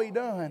then I'll be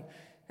done.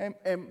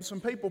 And some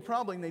people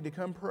probably need to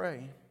come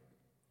pray.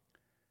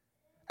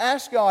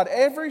 Ask God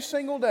every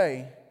single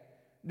day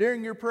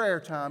during your prayer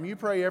time. You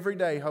pray every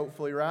day,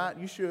 hopefully, right?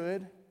 You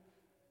should.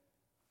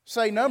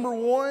 Say, number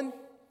one,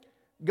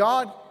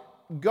 God,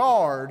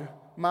 guard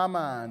my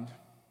mind.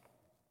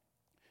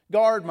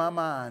 Guard my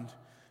mind.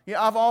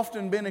 Yeah, I've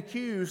often been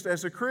accused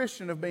as a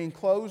Christian of being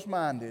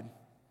closed-minded.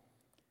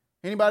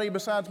 Anybody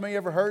besides me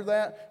ever heard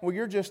that? Well,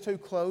 you're just too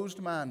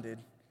closed-minded.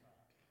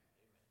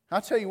 I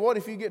tell you what,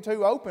 if you get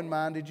too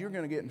open-minded, you're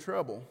going to get in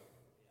trouble.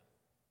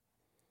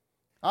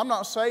 I'm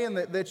not saying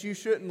that you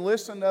shouldn't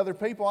listen to other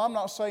people. I'm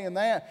not saying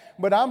that.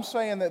 But I'm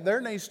saying that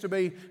there needs to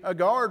be a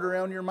guard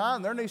around your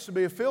mind. There needs to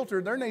be a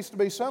filter. There needs to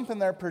be something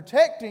there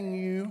protecting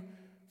you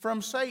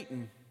from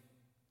Satan.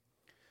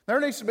 There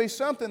needs to be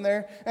something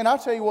there. And I'll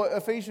tell you what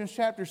Ephesians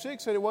chapter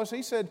 6 said it was.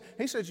 He said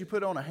you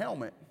put on a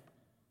helmet.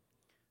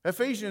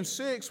 Ephesians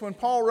 6, when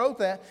Paul wrote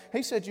that,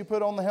 he said you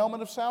put on the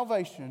helmet of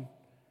salvation.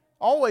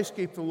 Always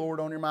keep the Lord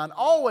on your mind.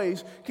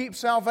 Always keep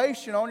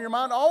salvation on your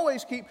mind.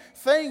 Always keep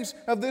things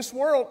of this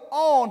world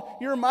on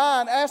your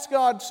mind. Ask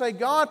God, say,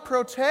 God,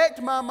 protect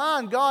my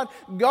mind. God,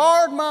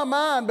 guard my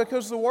mind,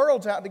 because the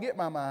world's out to get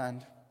my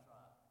mind.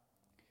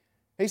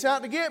 He's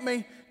out to get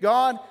me.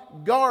 God,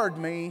 guard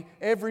me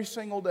every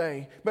single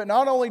day. But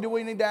not only do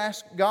we need to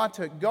ask God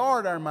to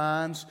guard our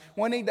minds,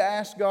 we need to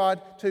ask God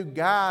to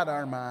guide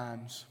our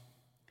minds.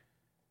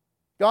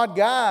 God,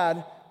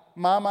 guide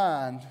my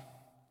mind.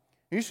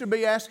 You should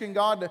be asking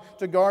God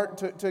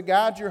to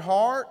guide your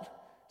heart.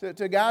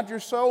 to guide your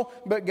soul,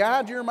 but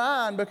guide your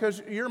mind,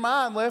 because your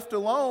mind left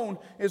alone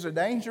is a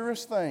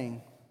dangerous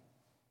thing.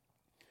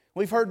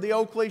 We've heard the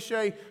old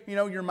cliche,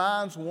 your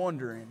mind's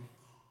wandering.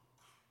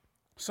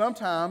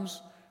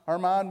 Sometimes our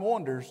mind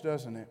wanders,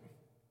 doesn't it?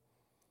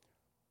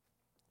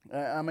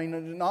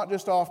 Not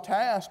just off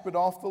task, but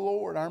off the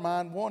Lord. Our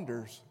mind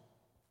wanders.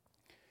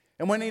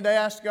 And we need to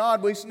ask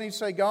God, we need to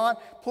say, God,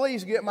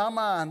 please get my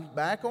mind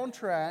back on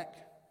track,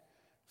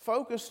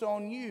 focused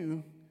on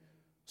You,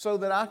 so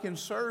that I can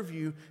serve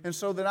You and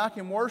so that I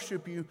can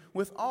worship You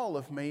with all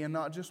of me and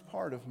not just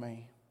part of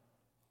me.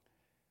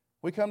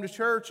 We come to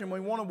church and we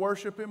want to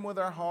worship Him with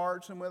our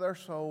hearts and with our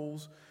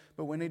souls,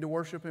 but we need to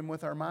worship Him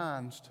with our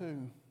minds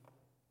too.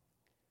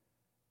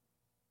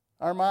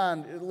 Our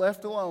mind,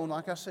 left alone,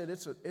 like I said,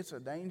 it's a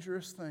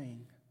dangerous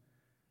thing.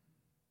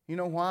 You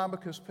know why?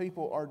 Because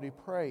people are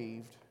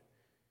depraved.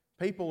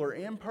 People are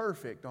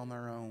imperfect on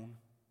their own.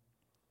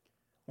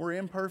 We're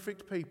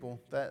imperfect people.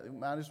 That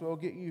might as well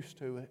get used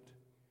to it.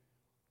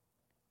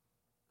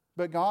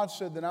 But God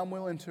said that I'm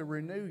willing to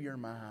renew your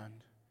mind.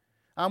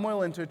 I'm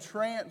willing to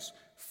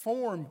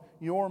transform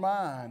your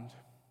mind.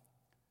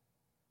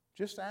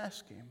 Just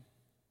ask Him.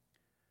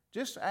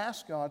 Just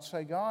ask God.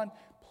 Say, God,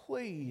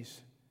 please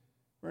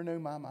renew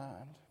my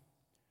mind.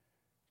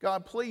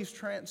 God, please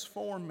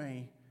transform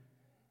me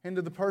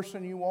into the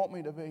person You want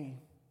me to be.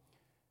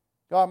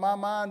 God, my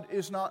mind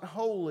is not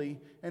wholly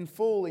and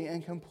fully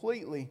and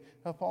completely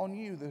upon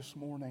You this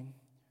morning.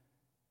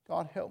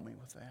 God, help me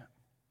with that.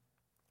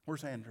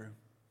 Where's Andrew?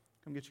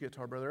 Come get your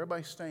guitar, brother.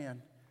 Everybody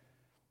stand.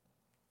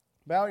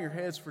 Bow your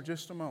heads for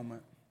just a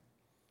moment.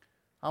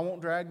 I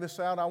won't drag this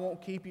out. I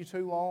won't keep you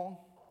too long.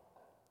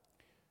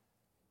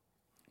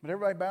 But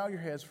everybody bow your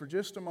heads for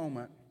just a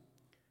moment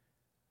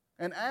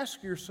and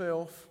ask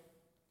yourself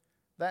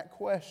that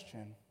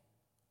question.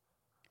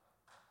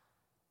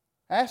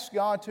 Ask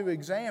God to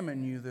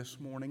examine you this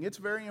morning. It's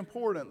very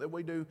important that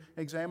we do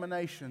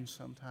examinations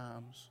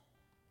sometimes.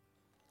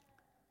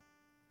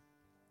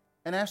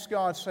 And ask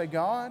God, say,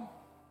 God,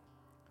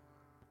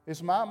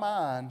 is my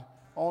mind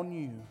on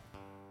You?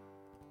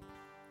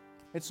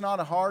 It's not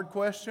a hard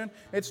question.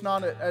 It's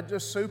not a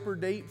just super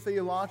deep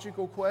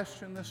theological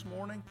question this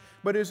morning.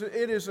 But it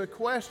is a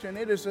question,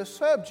 it is a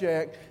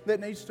subject that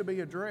needs to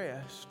be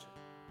addressed.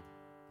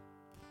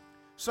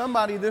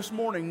 Somebody this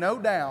morning, no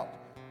doubt,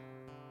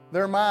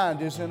 their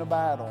mind is in a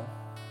battle.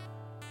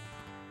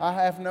 I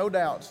have no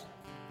doubts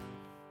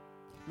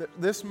that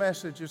this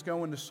message is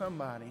going to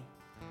somebody.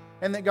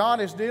 And that God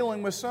is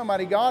dealing with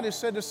somebody. God has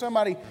said to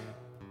somebody,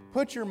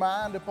 put your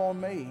mind upon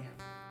Me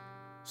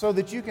so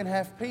that you can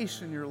have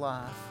peace in your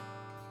life.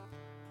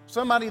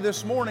 Somebody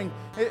this morning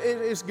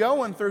is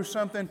going through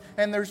something,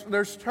 and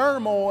there's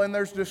turmoil, and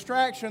there's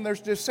distraction, there's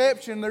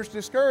deception, there's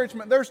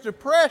discouragement, there's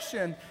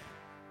depression.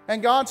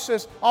 And God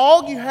says,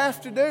 all you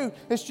have to do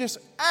is just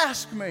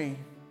ask Me,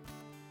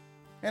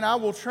 and I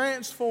will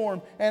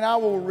transform and I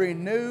will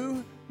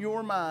renew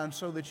your mind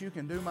so that you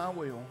can do My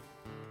will.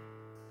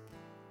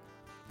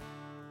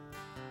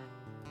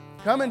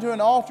 Coming to an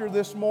altar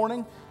this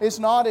morning is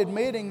not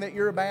admitting that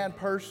you're a bad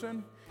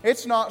person.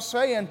 It's not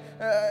saying,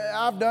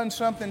 I've done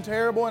something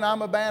terrible and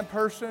I'm a bad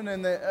person.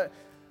 And that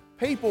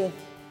people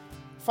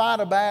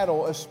fight a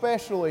battle,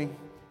 especially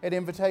at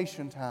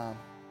invitation time.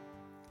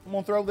 I'm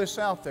going to throw this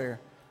out there.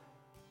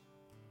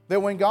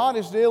 That when God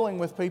is dealing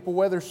with people,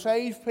 whether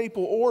saved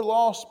people or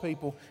lost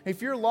people,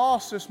 if you're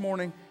lost this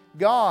morning,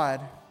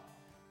 God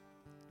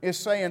is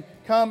saying,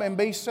 come and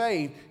be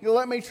saved. You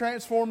let Me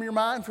transform your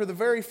mind for the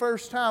very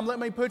first time. Let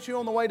Me put you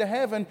on the way to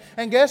heaven.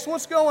 And guess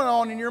what's going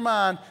on in your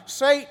mind?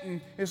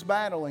 Satan is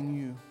battling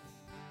you.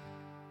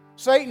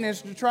 Satan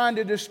is trying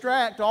to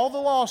distract all the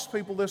lost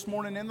people this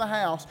morning in the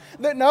house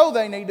that know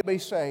they need to be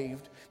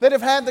saved, that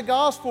have had the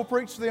gospel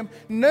preached to them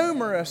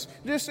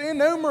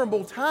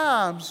innumerable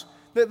times,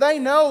 that they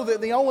know that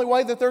the only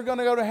way that they're going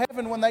to go to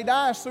heaven when they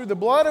die is through the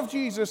blood of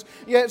Jesus.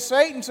 Yet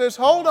Satan says,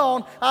 hold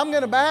on, I'm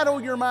going to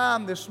battle your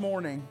mind this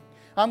morning.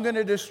 I'm going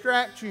to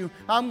distract you.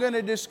 I'm going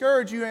to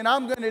discourage you. And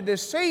I'm going to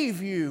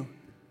deceive you.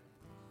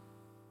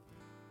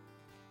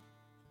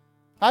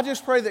 I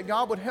just pray that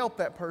God would help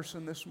that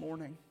person this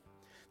morning.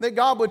 That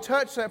God would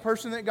touch that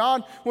person. That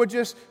God would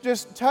just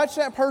touch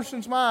that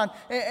person's mind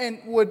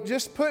and would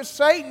just put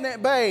Satan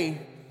at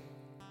bay.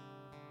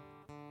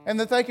 And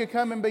that they could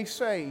come and be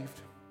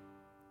saved.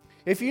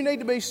 If you need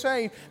to be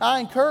saved,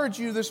 I encourage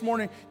you this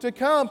morning to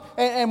come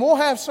and we'll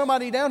have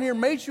somebody down here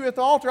meet you at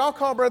the altar. I'll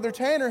call Brother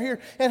Tanner here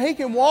and he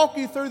can walk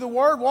you through the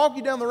Word, walk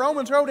you down the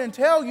Romans road and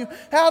tell you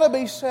how to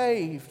be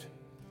saved.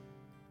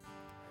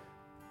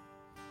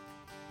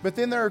 But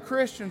then there are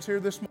Christians here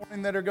this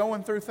morning that are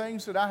going through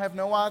things that I have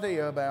no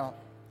idea about.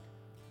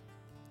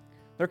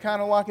 They're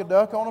kind of like a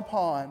duck on a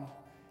pond.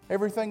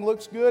 Everything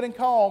looks good and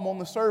calm on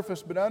the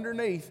surface, but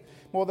underneath,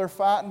 well, they're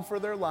fighting for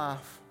their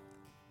life.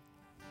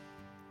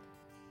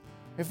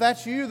 If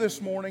that's you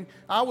this morning,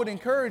 I would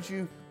encourage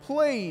you,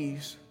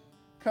 please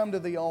come to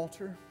the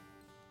altar.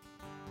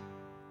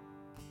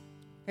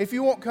 If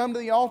you won't come to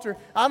the altar,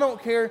 I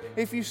don't care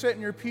if you sit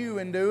in your pew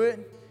and do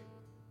it.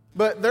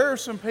 But there are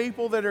some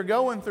people that are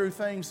going through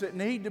things that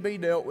need to be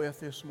dealt with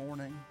this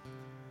morning.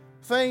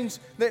 Things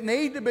that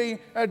need to be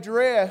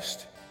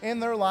addressed in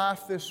their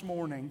life this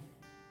morning.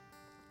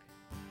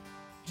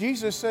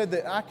 Jesus said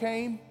that I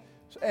came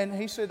and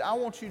He said, I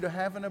want you to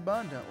have an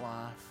abundant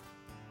life.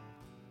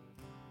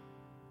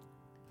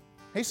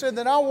 He said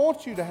that I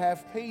want you to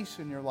have peace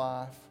in your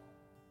life.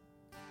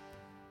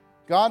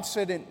 God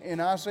said in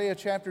Isaiah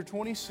chapter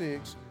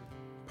 26,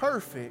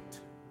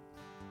 perfect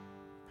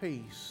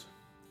peace.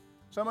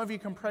 Some of you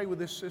can pray with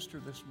this sister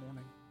this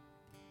morning.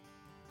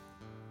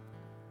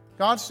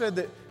 God said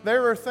that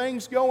there are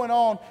things going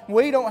on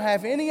we don't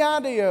have any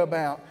idea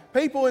about.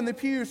 People in the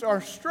pews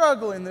are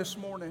struggling this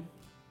morning.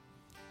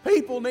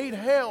 People need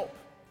help.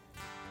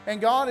 And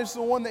God is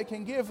the one that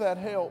can give that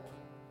help.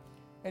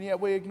 And yet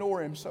we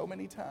ignore Him so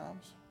many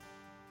times.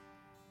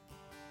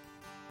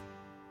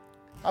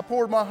 I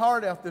poured my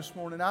heart out this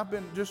morning. I've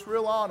been just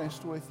real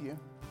honest with you.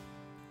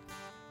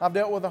 I've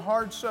dealt with a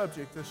hard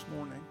subject this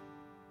morning.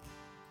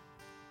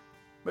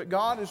 But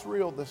God is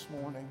real this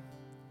morning.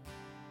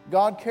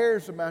 God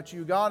cares about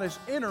you. God is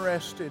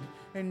interested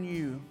in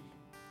you.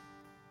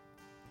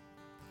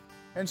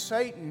 And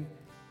Satan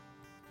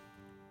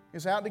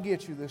is out to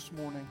get you this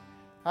morning.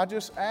 I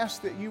just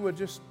ask that you would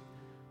just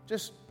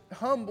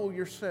humble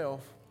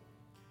yourself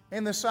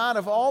in the sight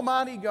of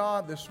Almighty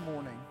God this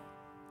morning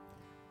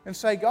and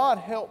say, God,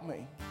 help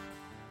me.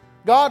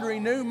 God,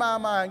 renew my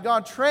mind.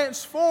 God,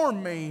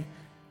 transform me.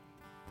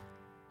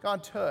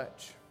 God,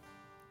 touch.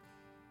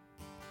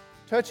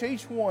 Touch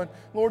each one.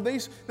 Lord,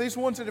 these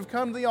ones that have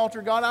come to the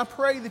altar, God, I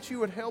pray that you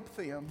would help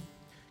them.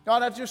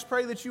 God, I just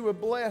pray that you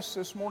would bless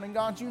this morning.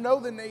 God, you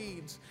know the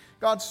needs.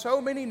 God, so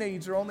many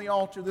needs are on the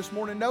altar this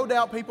morning. No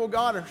doubt people,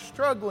 God, are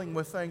struggling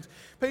with things.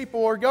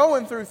 People are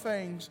going through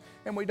things,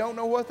 and we don't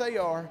know what they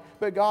are.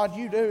 But God,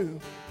 you do.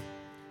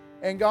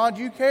 And God,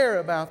 you care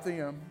about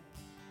them.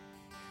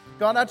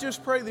 God, I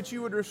just pray that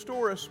you would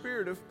restore a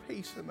spirit of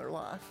peace in their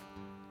life.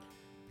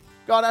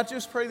 God, I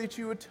just pray that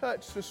you would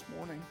touch this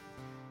morning.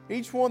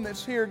 Each one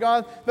that's here,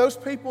 God, those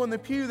people in the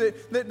pew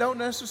that don't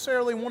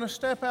necessarily want to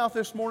step out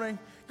this morning,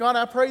 God,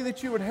 I pray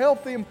that you would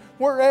help them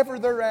wherever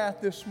they're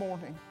at this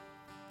morning.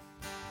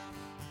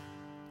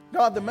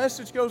 God, the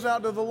message goes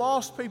out to the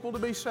lost people to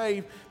be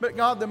saved, but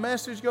God, the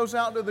message goes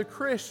out to the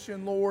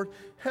Christian, Lord,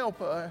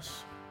 help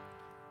us.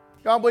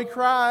 God, we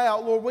cry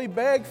out, Lord, we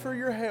beg for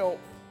your help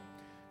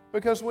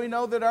because we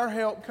know that our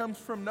help comes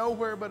from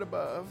nowhere but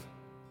above.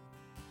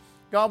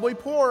 God, we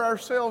pour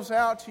ourselves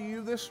out to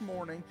you this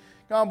morning.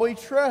 God, we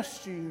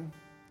trust you.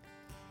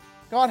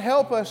 God,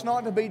 help us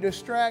not to be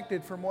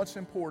distracted from what's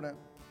important.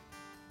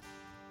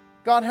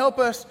 God, help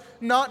us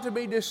not to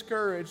be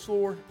discouraged,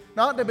 Lord,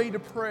 not to be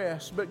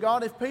depressed. But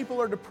God, if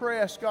people are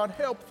depressed, God,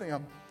 help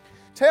them.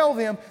 Tell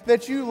them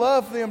that you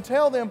love them.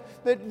 Tell them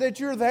that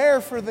you're there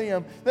for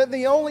them, that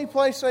the only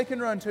place they can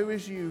run to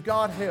is you.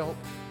 God, help.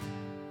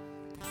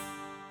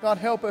 God,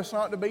 help us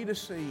not to be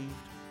deceived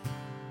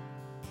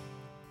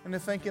into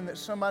thinking that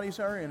somebody's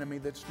our enemy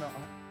that's not.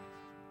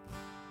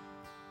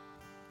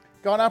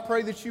 God, I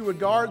pray that you would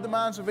guard the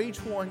minds of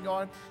each one.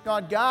 God,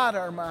 guide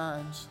our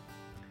minds.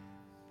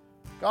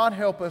 God,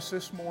 help us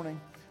this morning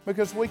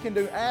because we can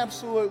do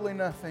absolutely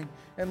nothing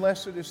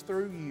unless it is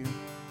through you.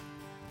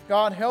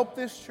 God, help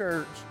this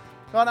church.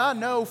 God, I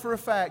know for a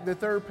fact that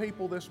there are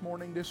people this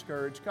morning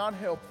discouraged. God,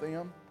 help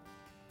them.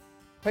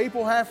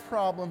 People have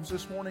problems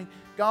this morning.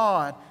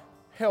 God,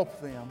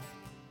 help them.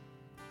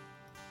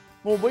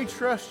 Lord, we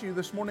trust you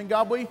this morning.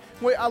 God,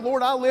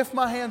 Lord, I lift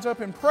my hands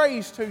up in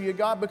praise to you,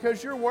 God,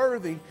 because you're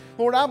worthy.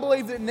 Lord, I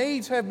believe that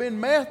needs have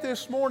been met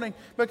this morning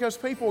because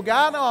people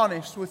got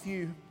honest with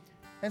you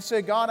and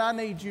said, God, I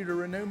need you to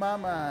renew my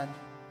mind.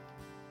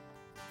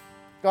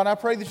 God, I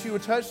pray that you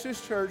would touch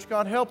this church.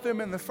 God, help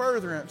them in the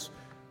furtherance,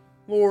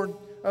 Lord,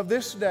 of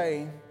this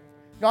day.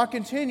 God,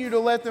 continue to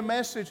let the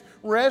message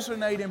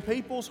resonate in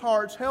people's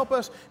hearts. Help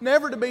us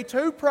never to be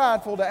too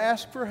prideful to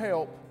ask for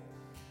help.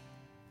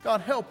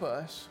 God, help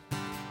us.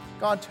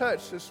 God,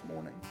 touch this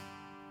morning.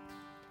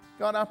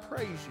 God, I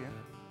praise you.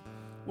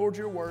 Lord,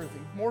 you're worthy.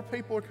 More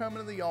people are coming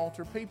to the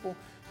altar. People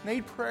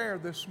need prayer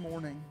this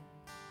morning.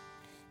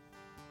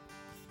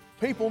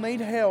 People need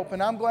help,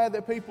 and I'm glad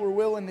that people are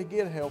willing to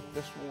get help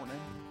this morning.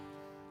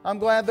 I'm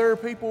glad there are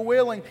people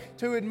willing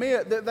to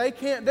admit that they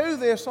can't do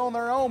this on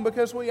their own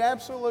because we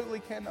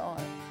absolutely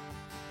cannot.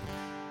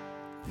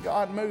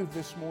 God, move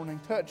this morning.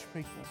 Touch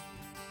people.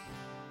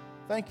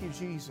 Thank you,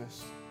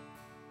 Jesus,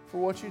 for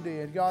what you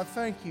did. God,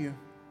 thank you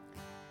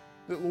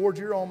that, Lord,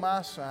 you're on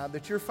my side,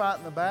 that you're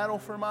fighting the battle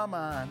for my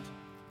mind,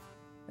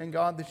 and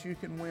God, that you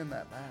can win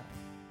that battle.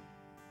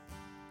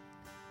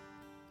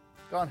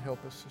 God,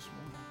 help us this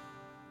morning.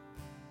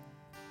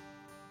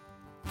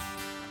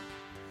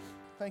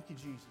 Thank you,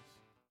 Jesus.